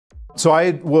So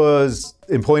I was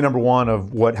employee number one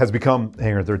of what has become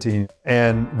Hangar 13.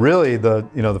 And really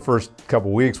the first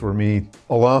couple weeks were me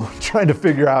alone trying to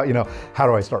figure out, how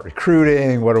do I start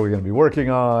recruiting? What are we going to be working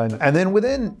on? And then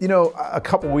within, a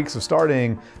couple weeks of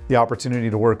starting, the opportunity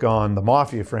to work on the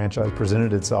Mafia franchise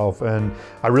presented itself. And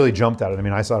I really jumped at it. I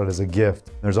mean, I saw it as a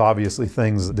gift. There's obviously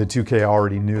things that 2K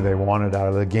already knew they wanted out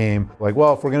of the game. Like,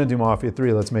 well, if we're going to do Mafia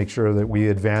 3, let's make sure that we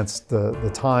advance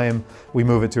the time. We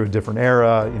move it to a different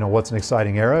era. What's an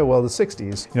exciting era? Well, the 60s.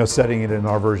 Setting it in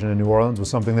our version in New Orleans was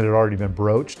something that had already been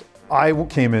broached. I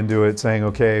came into it saying,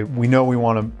 okay, we know we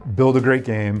want to build a great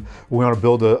game, we want to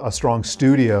build a strong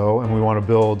studio, and we want to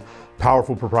build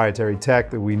powerful proprietary tech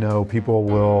that we know people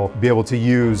will be able to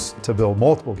use to build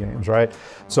multiple games, right?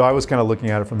 So I was kind of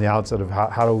looking at it from the outset of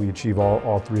how do we achieve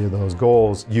all three of those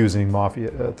goals using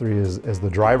Mafia 3 as the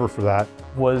driver for that.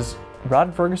 Was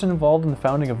Rod Ferguson involved in the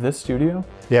founding of this studio?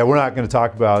 Yeah, we're not going to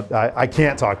talk about, I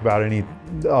can't talk about any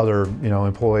other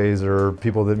employees or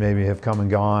people that maybe have come and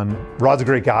gone. Rod's a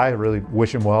great guy, I really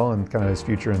wish him well in kind of his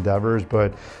future endeavors,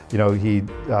 but he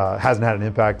hasn't had an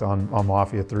impact on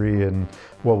Mafia 3 and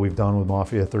what we've done with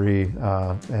Mafia 3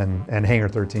 and Hangar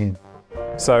 13.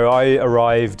 So I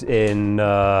arrived in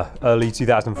early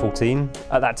 2014.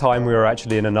 At that time we were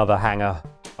actually in another hangar.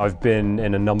 I've been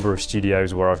in a number of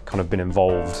studios where I've kind of been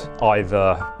involved,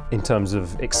 either in terms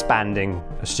of expanding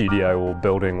a studio or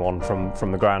building one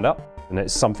from the ground up. And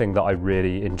it's something that I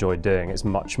really enjoyed doing. It's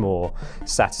much more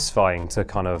satisfying to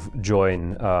kind of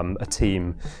join a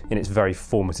team in its very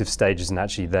formative stages and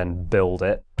actually then build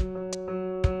it.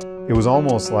 It was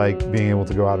almost like being able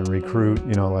to go out and recruit,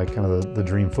 like kind of the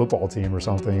dream football team or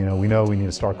something. We know we need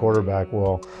a star quarterback.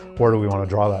 Well, where do we want to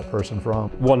draw that person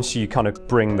from? Once you kind of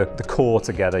bring the core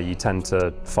together, you tend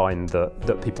to find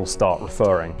that people start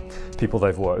referring people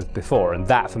they've worked with before. And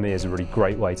that for me is a really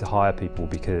great way to hire people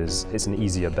because it's an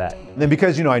easier bet. And then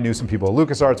because, I knew some people at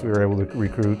LucasArts, we were able to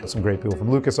recruit some great people from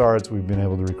LucasArts. We've been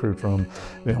able to recruit from,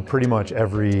 pretty much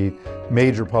every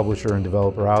major publisher and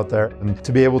developer out there. And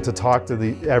to be able to talk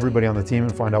to everybody on the team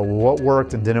and find out what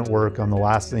worked and didn't work on the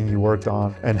last thing you worked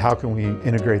on, and how can we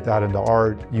integrate that into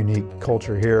our unique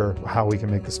culture here, how we can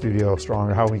make the studio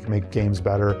stronger, how we can make games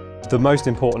better. The most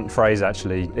important phrase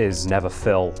actually is never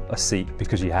fill a seat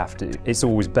because you have to. It's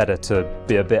always better to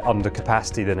be a bit under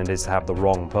capacity than it is to have the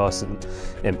wrong person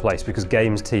in place, because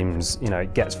games teams,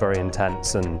 it gets very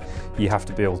intense and you have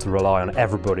to be able to rely on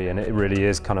everybody, and it really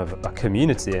is kind of a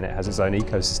community and it has its own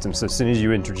ecosystem. So as soon as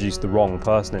you introduce the wrong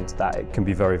person into that, it can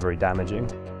be very, very damaging.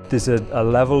 There's a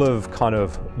level of kind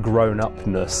of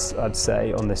grown-upness, I'd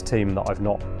say, on this team that I've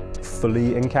not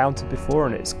fully encountered before,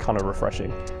 and it's kind of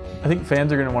refreshing. I think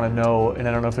fans are going to want to know, and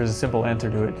I don't know if there's a simple answer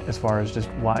to it, as far as just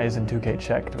why isn't 2K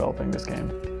Czech developing this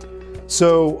game?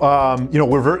 So,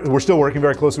 we're still working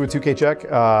very closely with 2K Czech.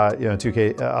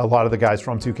 2K, a lot of the guys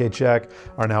from 2K Czech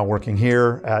are now working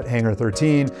here at Hangar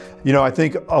 13. I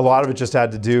think a lot of it just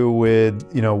had to do with,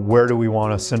 where do we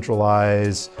want to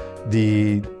centralize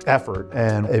the effort,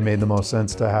 and it made the most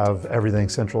sense to have everything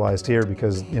centralized here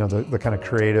because, the kind of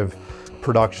creative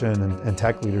production and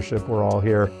tech leadership, we're all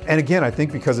here. And again, I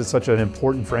think because it's such an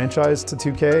important franchise to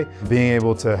 2K, being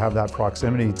able to have that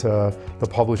proximity to the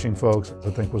publishing folks,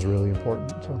 I think was really important.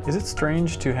 So. Is it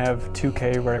strange to have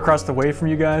 2K right across the way from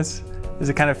you guys? Does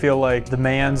it kind of feel like the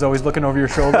man's always looking over your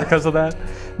shoulder because of that?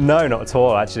 No, not at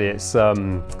all, actually. It's,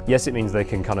 yes, it means they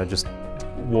can kind of just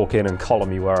walk in and collar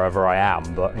me wherever I am,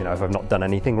 but if I've not done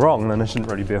anything wrong, then I shouldn't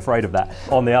really be afraid of that.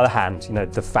 On the other hand,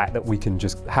 the fact that we can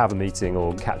just have a meeting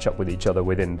or catch up with each other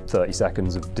within 30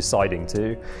 seconds of deciding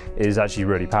to is actually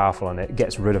really powerful, and it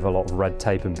gets rid of a lot of red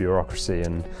tape and bureaucracy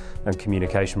and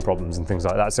communication problems and things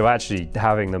like that. So actually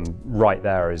having them right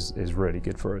there is really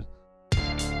good for us.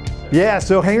 Yeah,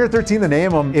 so Hangar 13, the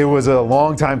name, it was a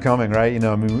long time coming, right?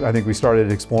 I think we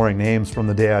started exploring names from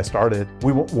the day I started.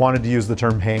 We wanted to use the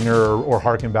term hangar or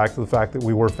harken back to the fact that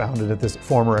we were founded at this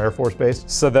former Air Force base.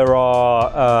 So there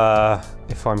are,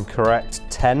 if I'm correct,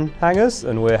 10 hangars,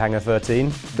 and we're Hangar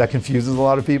 13. That confuses a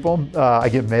lot of people. I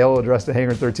get mail addressed to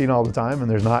Hangar 13 all the time,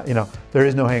 and there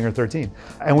is no Hangar 13.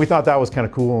 And we thought that was kind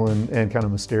of cool and kind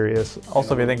of mysterious.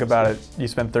 Also, if you think about it, you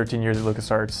spent 13 years at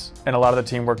LucasArts, and a lot of the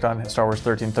team worked on Star Wars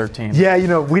 1313.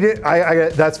 Yeah, we didn't.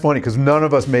 That's funny because none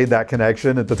of us made that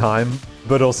connection at the time.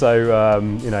 But also,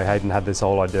 Hayden had this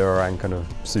whole idea around kind of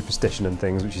superstition and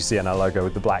things, which you see in our logo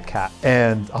with the black cat.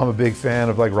 And I'm a big fan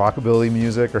of like rockabilly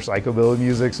music or psychobilly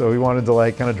music, so we wanted to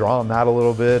like kind of draw on that a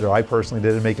little bit, or I personally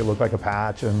did, and make it look like a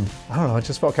patch. And I don't know, it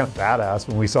just felt kind of badass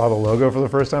when we saw the logo for the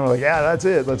first time. We're like, yeah, that's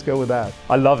it. Let's go with that.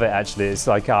 I love it, actually. It's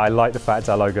like, I like the fact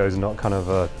our logo is not kind of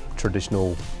a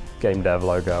traditional game dev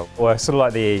logo. We're sort of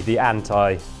like the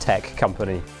anti-tech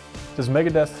company. Does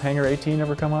Megadeth Hangar 18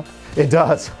 ever come up? It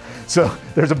does. So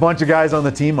there's a bunch of guys on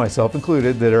the team, myself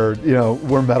included, that are,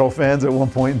 we're metal fans at one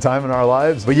point in time in our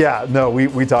lives. But yeah, no,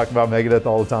 we talk about Megadeth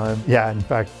all the time. Yeah, in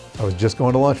fact, I was just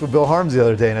going to lunch with Bill Harms the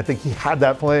other day, and I think he had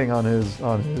that playing on his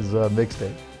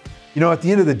mixtape. At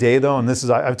the end of the day though, and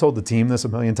I've told the team this a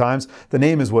million times, the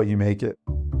name is what you make it.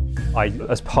 I,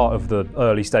 as part of the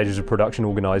early stages of production,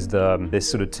 organised this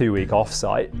sort of 2-week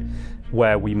offsite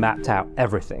where we mapped out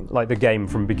everything, like the game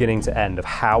from beginning to end, of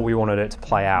how we wanted it to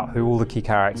play out, who all the key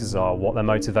characters are, what their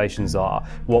motivations are,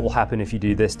 what will happen if you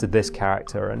do this to this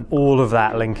character, and all of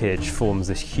that linkage forms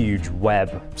this huge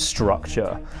web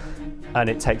structure. And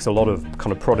it takes a lot of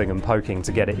kind of prodding and poking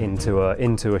to get it into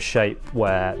a shape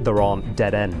where there aren't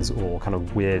dead ends or kind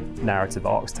of weird narrative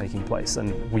arcs taking place.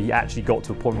 And we actually got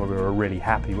to a point where we were really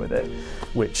happy with it,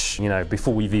 which,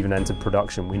 before we've even entered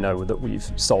production, we know that we've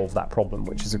solved that problem,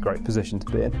 which is a great position to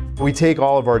be in. We take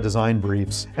all of our design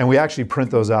briefs and we actually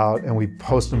print those out and we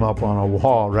post them up on a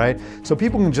wall, right? So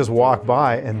people can just walk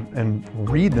by and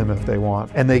read them if they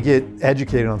want, and they get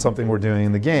educated on something we're doing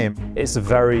in the game. It's a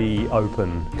very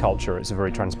open culture. It's a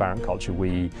very transparent culture.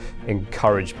 We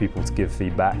encourage people to give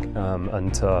feedback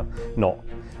and to not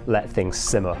let things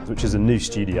simmer, which is a new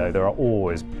studio. There are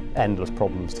always endless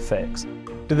problems to fix.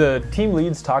 Do the team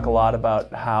leads talk a lot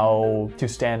about how to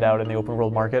stand out in the open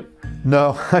world market?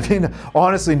 No,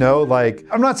 honestly, no.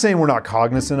 I'm not saying we're not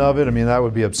cognizant of it. That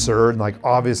would be absurd.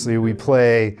 Obviously, we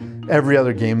play every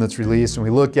other game that's released, and we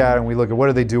look at it, and we look at what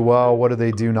do they do well, what do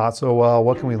they do not so well,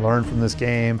 what can we learn from this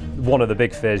game. One of the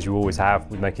big fears you always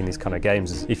have with making these kind of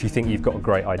games is if you think you've got a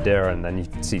great idea and then you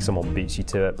see someone beats you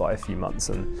to it by a few months.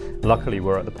 And luckily,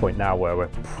 we're at the point now where we're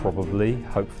probably,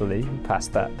 hopefully,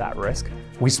 past that risk.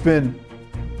 We spend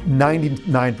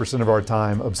 99% of our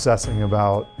time obsessing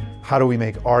about how do we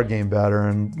make our game better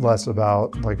and less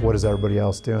about what is everybody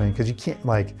else doing, because you can't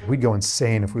we'd go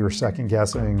insane if we were second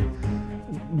guessing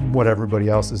what everybody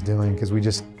else is doing, because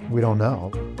we don't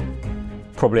know.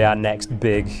 Probably our next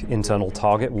big internal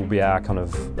target will be our kind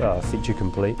of feature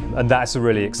complete. And that's a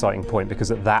really exciting point,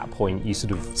 because at that point you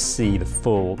sort of see the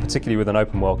full, particularly with an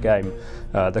open world game,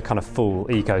 the kind of full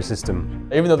ecosystem.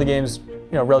 Even though the game's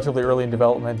relatively early in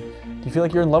development, do you feel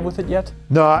like you're in love with it yet?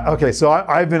 No, okay, so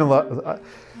I've been in love.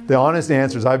 The honest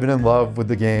answer is I've been in love with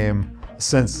the game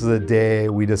since the day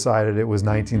we decided it was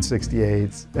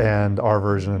 1968 and our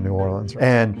version of New Orleans.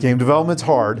 And game development's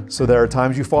hard, so there are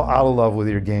times you fall out of love with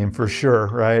your game for sure,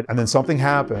 right? And then something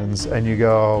happens and you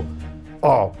go,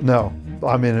 oh no,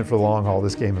 I'm in it for the long haul,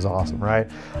 this game is awesome, right?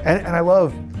 And I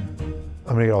love,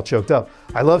 I'm gonna get all choked up,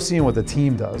 I love seeing what the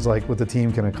team does, what the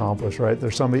team can accomplish, right?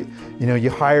 There's somebody,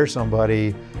 you hire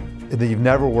somebody that you've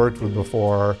never worked with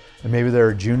before, and maybe they're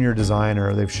a junior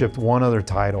designer, they've shipped one other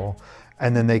title,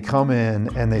 and then they come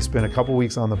in and they spend a couple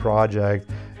weeks on the project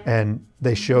and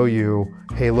they show you,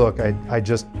 hey look, I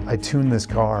tuned this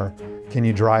car, can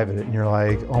you drive it? And you're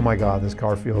like, oh my God, this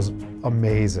car feels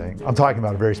amazing. I'm talking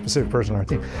about a very specific person on our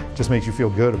team. It just makes you feel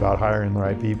good about hiring the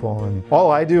right people. And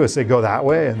all I do is say, go that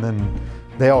way, and then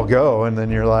they all go, and then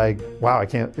you're like, wow, I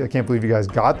can't believe you guys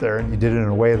got there, and you did it in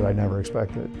a way that I never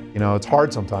expected. It's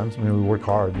hard sometimes. We work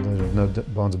hard, there's no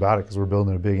bones about it, because we're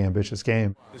building a big, ambitious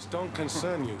game. This don't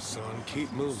concern you, son.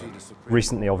 Keep moving.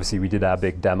 Recently, obviously, we did our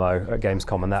big demo at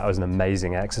Gamescom, and that was an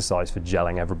amazing exercise for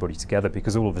gelling everybody together,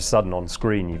 because all of a sudden on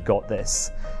screen, you've got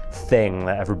this thing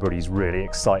that everybody's really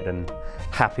excited and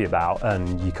happy about,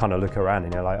 and you kind of look around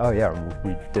and you're like, oh yeah,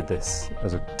 we did this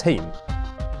as a team.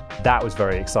 That was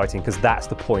very exciting, because that's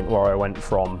the point where I went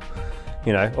from,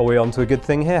 are we onto a good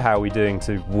thing here? How are we doing?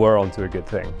 To we're onto a good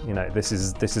thing. This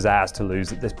is ours to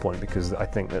lose at this point, because I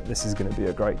think that this is going to be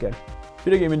a great game.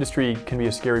 Video game industry can be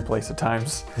a scary place at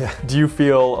times. Yeah. Do you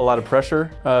feel a lot of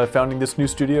pressure founding this new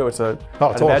studio?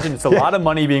 I'd imagine it's a lot of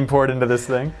money being poured into this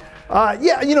thing.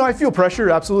 Yeah, I feel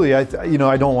pressure, absolutely.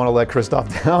 I don't want to let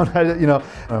Christoph down. I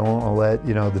don't want to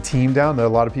let, the team down. There are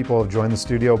a lot of people have joined the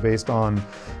studio based on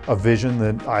a vision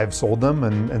that I've sold them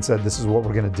and said, this is what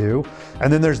we're going to do.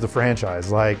 And then there's the franchise.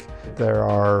 There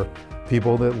are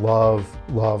people that love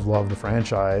the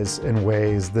franchise in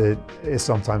ways that is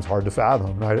sometimes hard to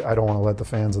fathom. I don't want to let the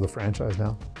fans of the franchise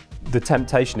down. The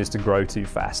temptation is to grow too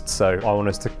fast, so I want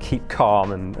us to keep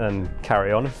calm and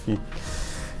carry on,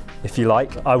 if you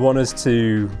like. I want us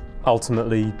to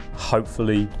ultimately,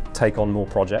 hopefully, take on more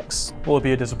projects. Will it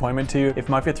be a disappointment to you if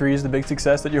Mafia 3 is the big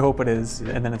success that you hope it is,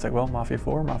 and then it's like, well, Mafia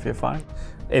 4, Mafia 5?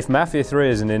 If Mafia 3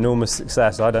 is an enormous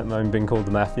success, I don't mind being called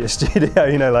the Mafia studio.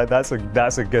 You know, like that's a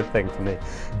good thing for me.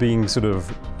 Being sort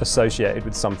of associated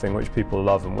with something which people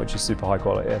love and which is super high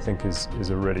quality, I think is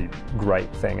a really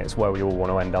great thing. It's where we all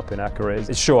want to end up in our careers.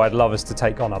 It's sure I'd love us to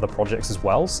take on other projects as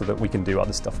well, so that we can do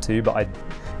other stuff too. But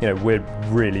we're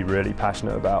really, really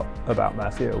passionate about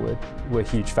Mafia. We're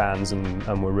huge fans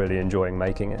and we're really enjoying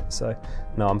making it. So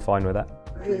no, I'm fine with that.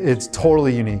 It's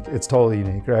totally unique. It's totally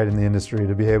unique, right, in the industry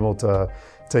to be able to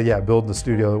build the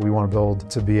studio that we want to build,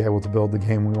 to be able to build the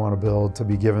game we want to build, to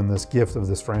be given this gift of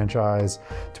this franchise,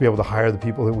 to be able to hire the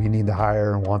people that we need to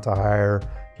hire and want to hire.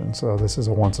 And so this is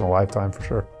a once in a lifetime for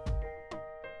sure.